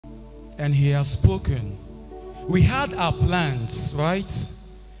and he has spoken. We had our plans, right?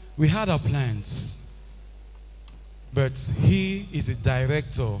 We had our plans. But he is a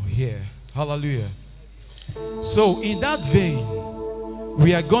director here. Hallelujah. So in that vein,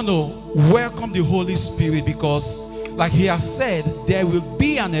 we are going to welcome the Holy Spirit, because like he has said, there will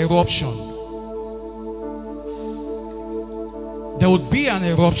be an eruption. There will be an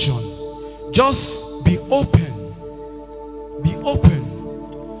eruption. Just be open. Be open.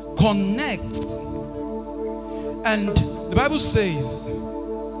 Connect. And the Bible says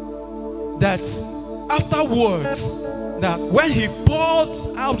that afterwards, that when he poured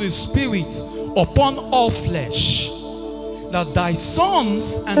out his spirit upon all flesh, that thy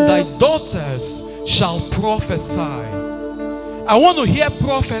sons and thy daughters shall prophesy. I want to hear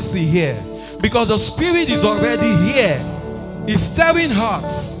prophecy here, because the Spirit is already here. It's stirring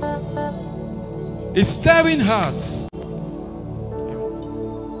hearts. It's stirring hearts.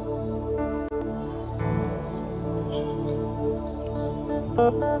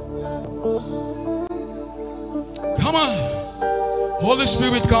 Come on. Holy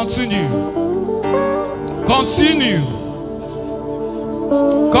Spirit, continue. Continue.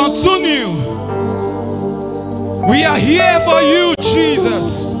 Continue. We are here for you,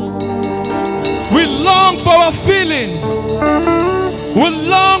 Jesus. We long for a feeling. We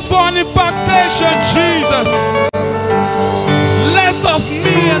long for an impactation, Jesus. Less of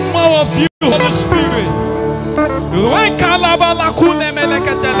me and more of you, Holy Spirit.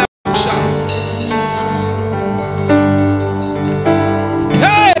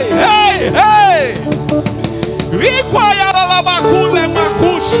 Hey, hey, hey!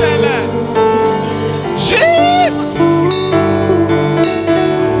 Jesus!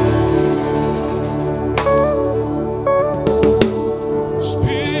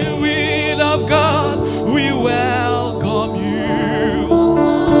 Spirit of God, we welcome you.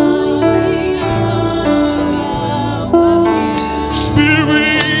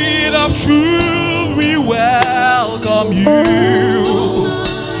 Spirit of truth, we welcome you.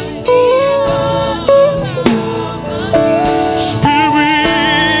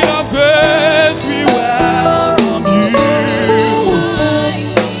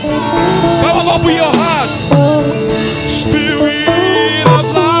 Open your hearts. Spirit of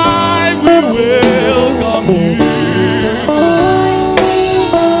life, we welcome you.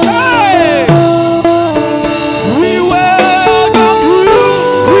 Hey! We welcome you.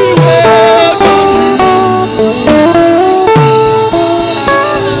 We welcome you.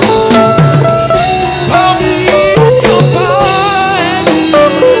 Come in your power and in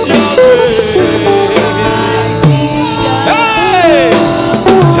your grace. Hey!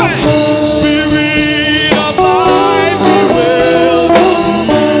 Say.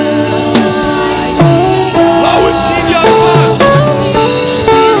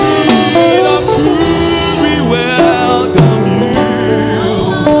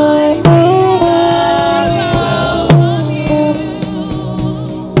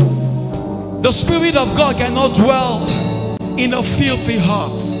 The Spirit of God cannot dwell in a filthy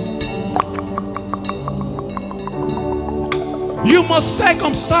heart. You must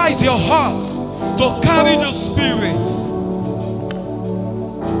circumcise your hearts to carry the Spirit.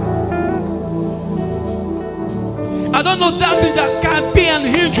 I don't know that thing that can be an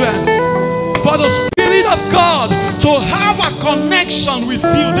hindrance for the Spirit of God to have a connection with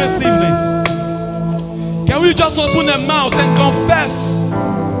you this evening. Can we just open the mouth and confess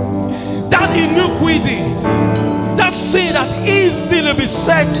that iniquity, that sin that easily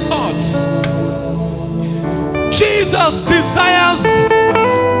besets us? Jesus desires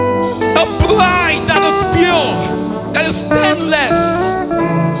a bride that is pure, that is stainless.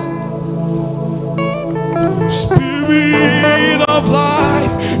 Spirit of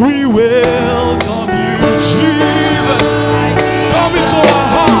life, we welcome you, Jesus. Come into our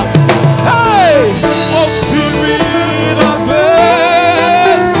hearts. Hey, oh Spirit of God,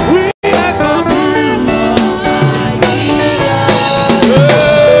 we welcome you.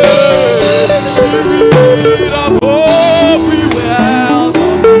 Spirit of hope, we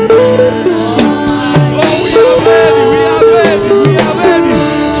welcome you. Oh, we are ready, we are ready, we are ready.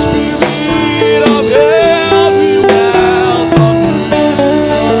 Spirit of help, we welcome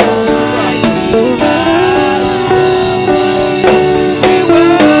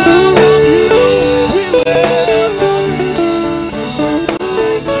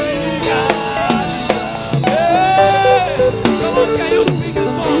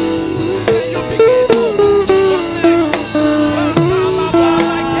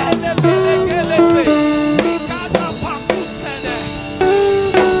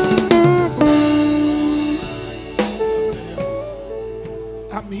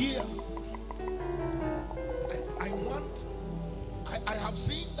I'm here.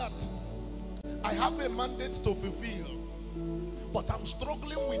 I have a mandate to fulfill, but I'm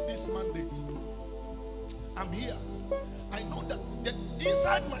struggling with this mandate. I'm here. I know that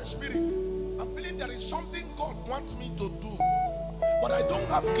inside my spirit, I'm feeling there is something God wants me to do, but I don't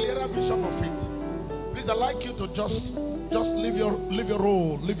have clearer vision of it. Please, I'd like you to just leave your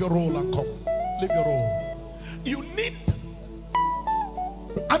role and come. Leave your role. You need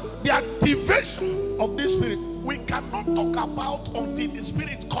the activation of this spirit. We cannot talk about until the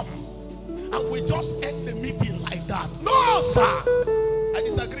spirit comes, and we just end the meeting like that. No, sir. I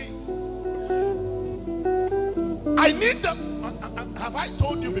disagree. I need them. Have I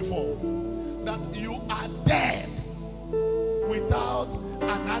told you before that you are dead without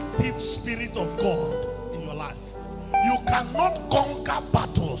an active spirit of God in your life? You cannot conquer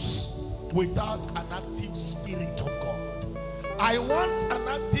battles without an active spirit of God. I want an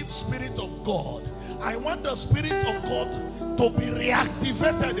active spirit of God. I want the spirit of God to be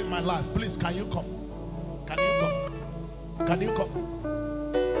reactivated in my life. Please, can you come? Can you come? Can you come?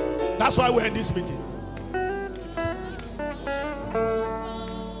 That's why we're in this meeting.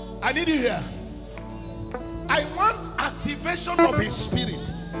 I need you here. I want activation of his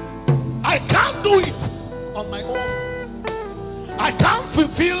spirit. I can't do it on my own. I can't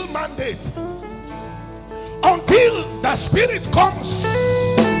fulfill mandate until the spirit comes.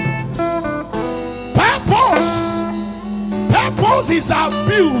 Purpose is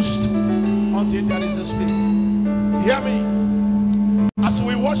abused until there is a spirit. Hear me. As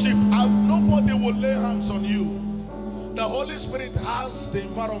we worship, nobody will lay hands on you. The Holy Spirit has the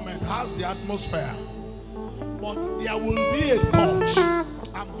environment, has the atmosphere, but there will be a touch.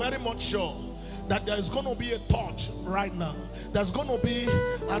 I'm very much sure that there is going to be a touch right now. There's going to be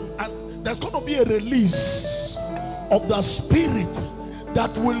there's going to be a release of the spirit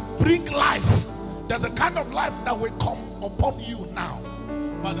that will bring life. There's a kind of life that will come upon you now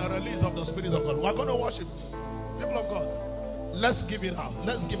by the release of the Spirit of God. We're going to worship. People of God, let's give it out.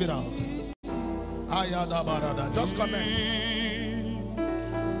 Let's give it out. Just connect.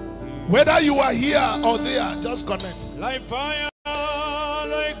 Whether you are here or there, just connect. Like fire,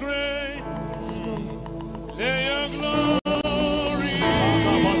 like rain, lay your glory.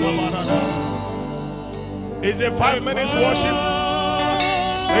 Is it 5 minutes worship?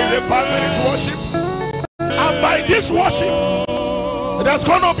 Is it 5 minutes worship? And by this worship, there's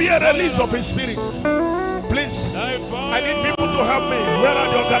going to be a release of his spirit. Please, I need people to help me. Where are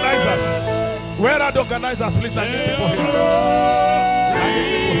the organizers? Where are the organizers? Please, I need people here. I need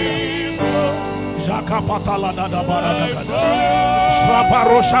people here.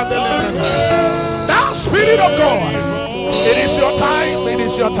 Now, Spirit of God, it is your time. It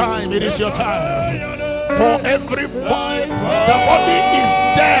is your time. It is your time. For everybody, the body is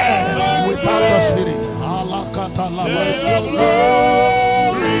dead without the spirit.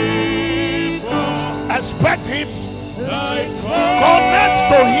 Expect him. Connect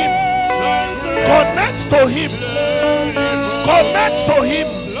to him. Connect to him. Connect to him.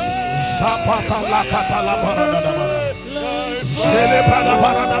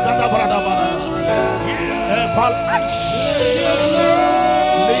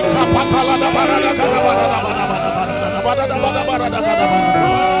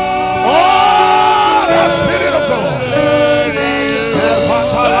 Oh, the Spirit of God.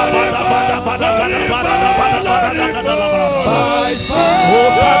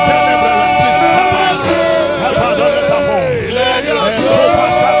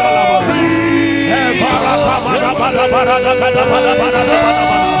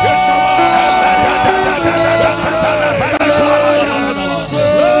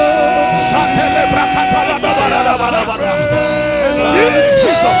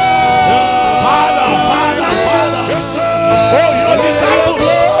 Jesus, Father. Oh, your disciples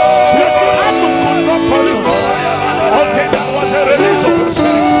could not function until there was a release of your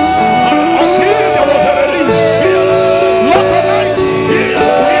spirit. Until there was a release. Lord, tonight we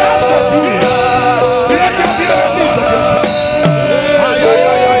ask of you, let there be a release of your spirit.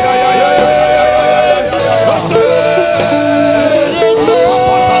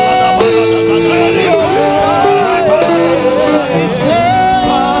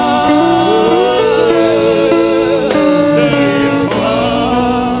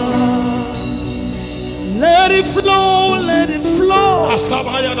 Let it flow, let it flow.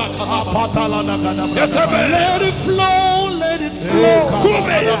 Let Let it flow, let it flow.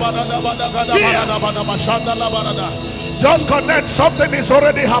 Just connect. Something is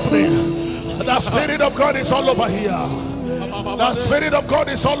already happening. The Spirit of God is all over here. The Spirit of God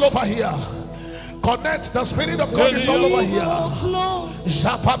is all over here. Connect. The Spirit of God is all over here.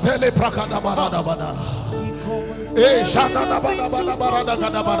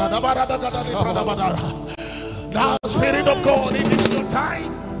 Now, Spirit of God, it is your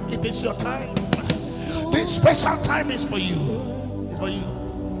time. It is your time. This special time is for you. It's for you.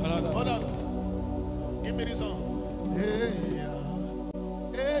 Hold on. Give me this song. Hey, yeah.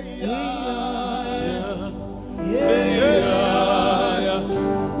 Hey, yeah. Hey, yeah.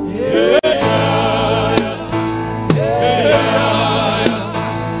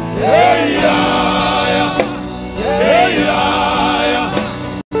 Hey,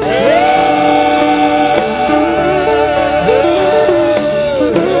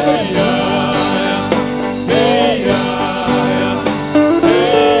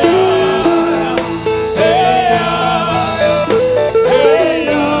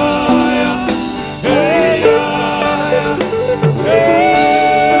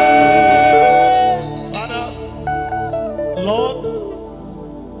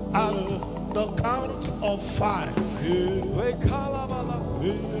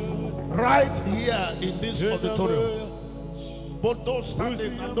 auditorium, both those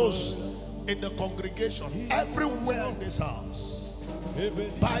standing and those in the congregation, everywhere in this house,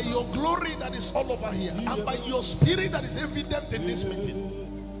 by your glory that is all over here, and by your spirit that is evident in this meeting,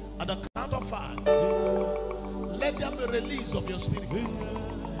 at the count of 5, let there be release of your spirit.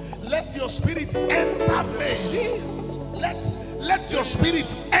 Let your spirit enter me. Let your spirit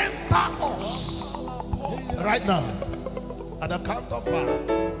enter us right now. At the count of 5,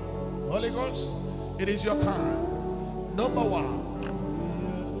 Holy Ghost, it is your time. Number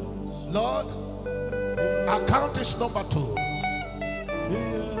 1. Lord, our count is number 2.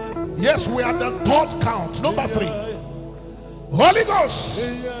 Yes, we are the third count. Number 3. Holy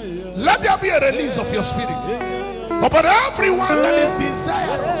Ghost, let there be a release of your spirit upon everyone that is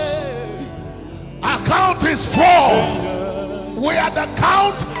desirous. Our count is 4. We are the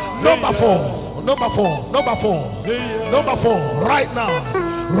count number 4. Number 4. Number 4. Number 4. Right now.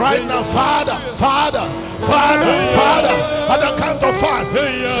 Right now, Father, Father, Father, Father, at the count of 5,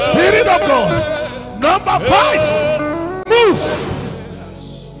 Spirit of God, number 5, move.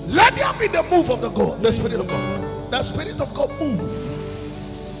 Let there be the move of the God, the Spirit of God. The Spirit of God, move.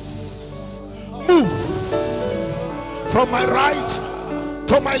 Move. From my right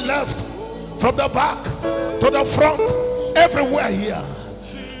to my left, from the back to the front, everywhere here.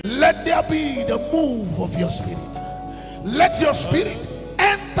 Let there be the move of your Spirit. Let your Spirit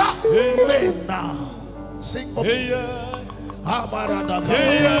enter me now. Sing for me. Yes,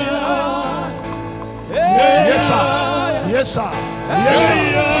 sir. Yes, sir. Yes, sir.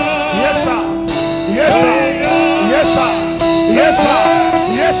 Yes, sir. Yes, sir. Yes, sir. Yes, sir.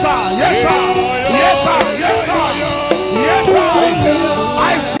 Yes, sir. Yes, sir. Yes, sir. Yes, sir. Yes, sir. I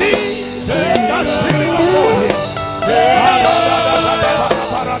see the Spirit of God here.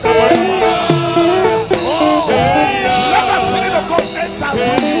 Let the Spirit of God enter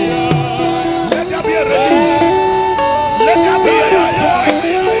through you. Let there be a release. Let there be a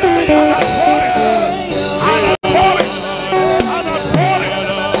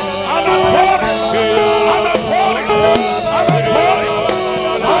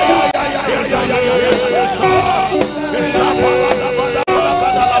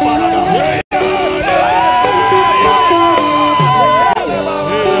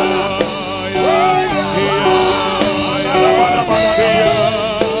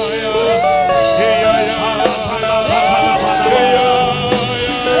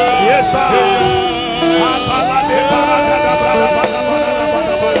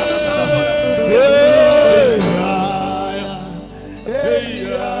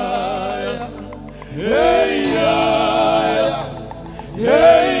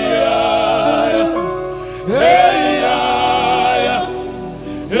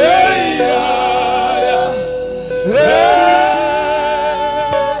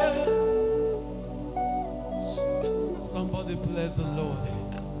Somebody bless the Lord.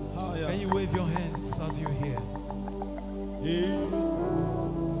 Can you wave your hands as you're here?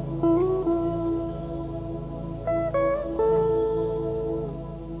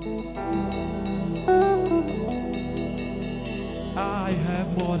 I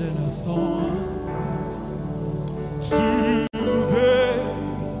have more than a song. Today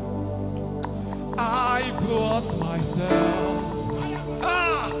I brought myself.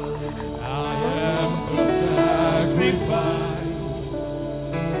 I am the sacrifice.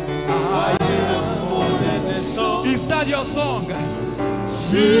 I am more than a song. Is that your song?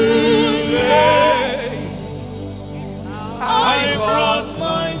 Today I brought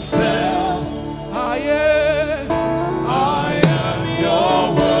myself. I am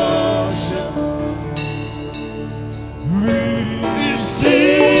your worship.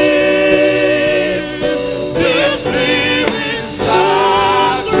 Receive the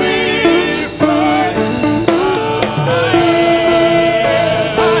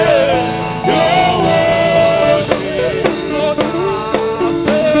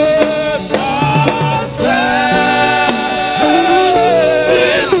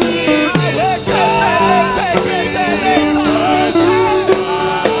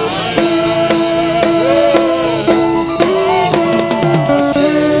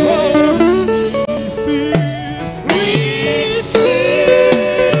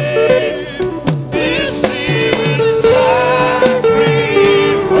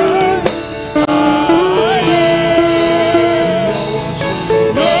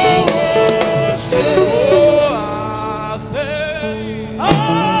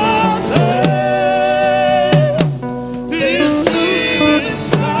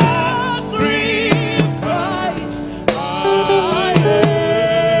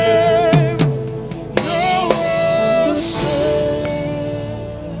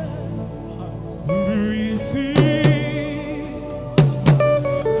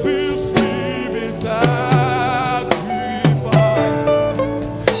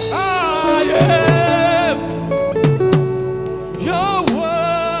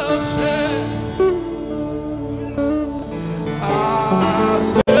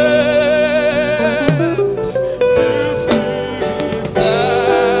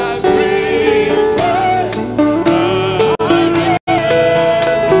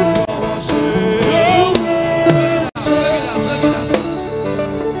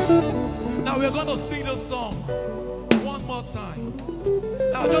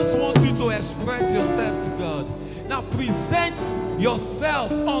just want you to express yourself to God. Now present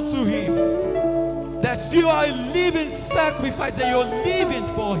yourself unto Him. That you are a living sacrifice, that you're living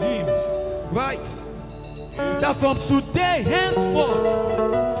for Him. Right? That from today henceforth,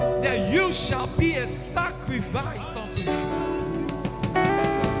 that you shall be a sacrifice unto Him.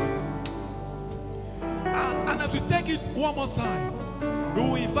 And as we take it one more time, we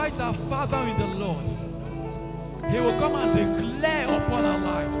will invite our Father in the Lord. He will come and declare upon our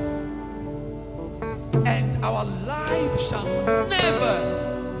lives. And our life shall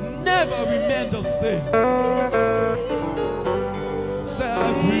never remain the same.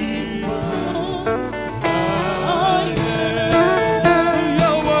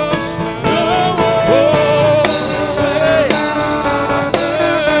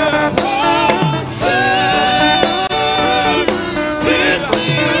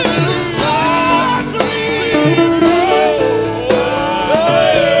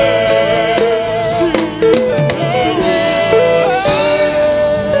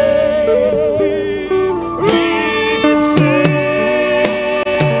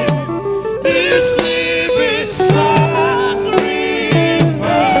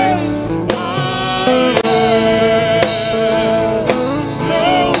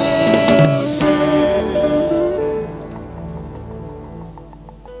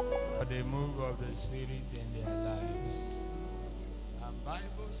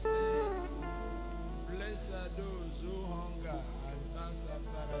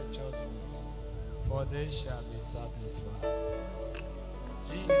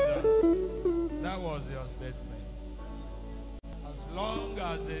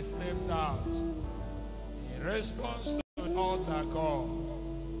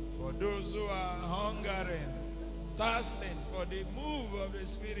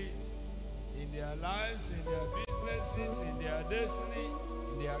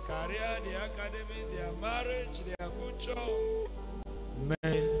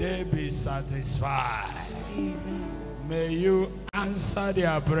 Satisfied. May you answer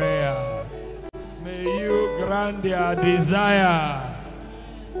their prayer. May you grant their desire.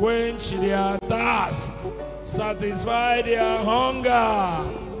 Quench their thirst. Satisfy their hunger.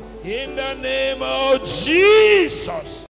 In the name of Jesus.